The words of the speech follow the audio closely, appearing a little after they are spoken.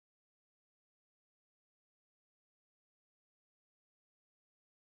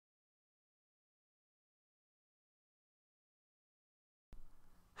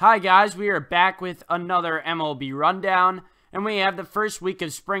Hi guys, we are back with another MLB Rundown, and we have the first week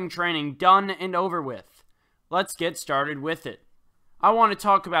of spring training done and over with. Let's get started with it. I want to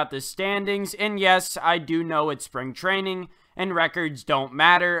talk about the standings, and yes, I do know it's spring training, and records don't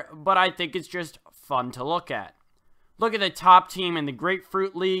matter, but I think it's just fun to look at. Look at the top team in the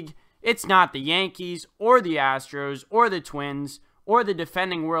Grapefruit League. It's not the Yankees, or the Astros, or the Twins, or the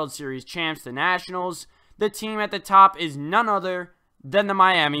defending World Series champs, the Nationals. The team at the top is none other than the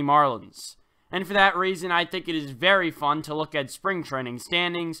Miami Marlins. And for that reason, I think it is very fun to look at spring training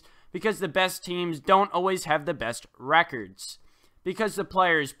standings because the best teams don't always have the best records. Because the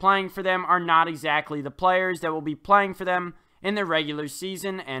players playing for them are not exactly the players that will be playing for them in the regular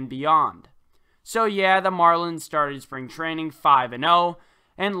season and beyond. So yeah, the Marlins started spring training 5-0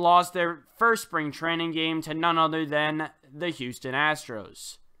 and lost their first spring training game to none other than the Houston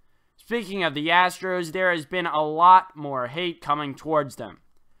Astros. Speaking of the Astros, there has been a lot more hate coming towards them.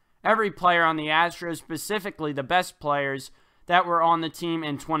 Every player on the Astros, specifically the best players that were on the team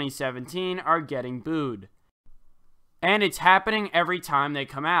in 2017, are getting booed. And it's happening every time they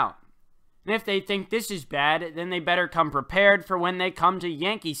come out. And if they think this is bad, then they better come prepared for when they come to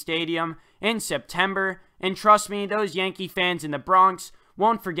Yankee Stadium in September. And trust me, those Yankee fans in the Bronx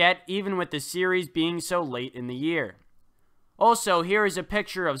won't forget, even with the series being so late in the year. Also, here is a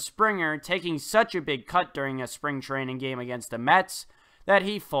picture of Springer taking such a big cut during a spring training game against the Mets that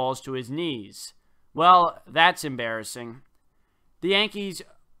he falls to his knees. Well, that's embarrassing. The Yankees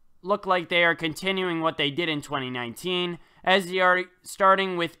look like they are continuing what they did in 2019, as they are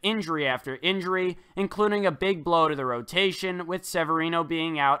starting with injury after injury, including a big blow to the rotation, with Severino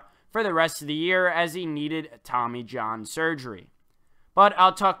being out for the rest of the year as he needed Tommy John surgery. But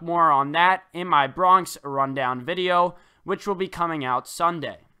I'll talk more on that in my Bronx Rundown video, which will be coming out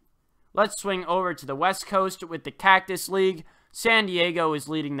Sunday. Let's swing over to the West Coast with the Cactus League. San Diego is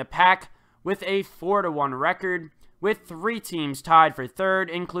leading the pack with a 4-1 record, with 3 teams tied for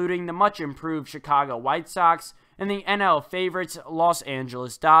third, including the much-improved Chicago White Sox and the NL favorites Los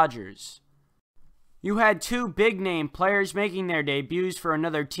Angeles Dodgers. You had 2 big-name players making their debuts for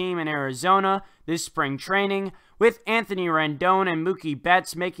another team in Arizona this spring training, with Anthony Rendon and Mookie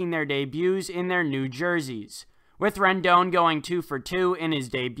Betts making their debuts in their new jerseys, with Rendon going 2 for 2 in his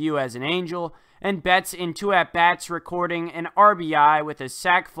debut as an Angel, and Betts in 2 at-bats recording an RBI with a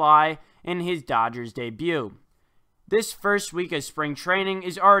sac fly in his Dodgers debut. This first week of spring training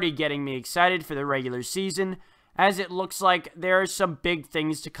is already getting me excited for the regular season, as it looks like there are some big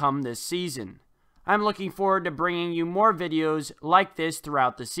things to come this season. I'm looking forward to bringing you more videos like this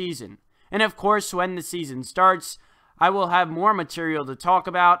throughout the season. And of course, when the season starts, I will have more material to talk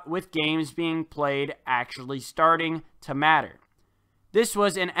about, with games being played actually starting to matter. This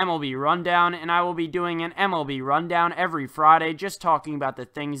was an MLB Rundown, and I will be doing an MLB Rundown every Friday, just talking about the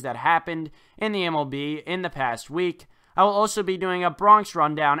things that happened in the MLB in the past week. I will also be doing a Bronx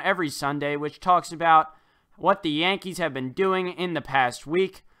Rundown every Sunday, which talks about what the Yankees have been doing in the past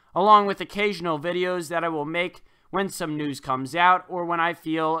week, along with occasional videos that I will make when some news comes out or when I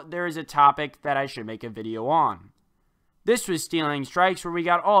feel there is a topic that I should make a video on. This was Stealing Strikes, where we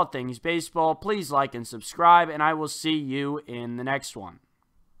got all things baseball. Please like and subscribe, and I will see you in the next one.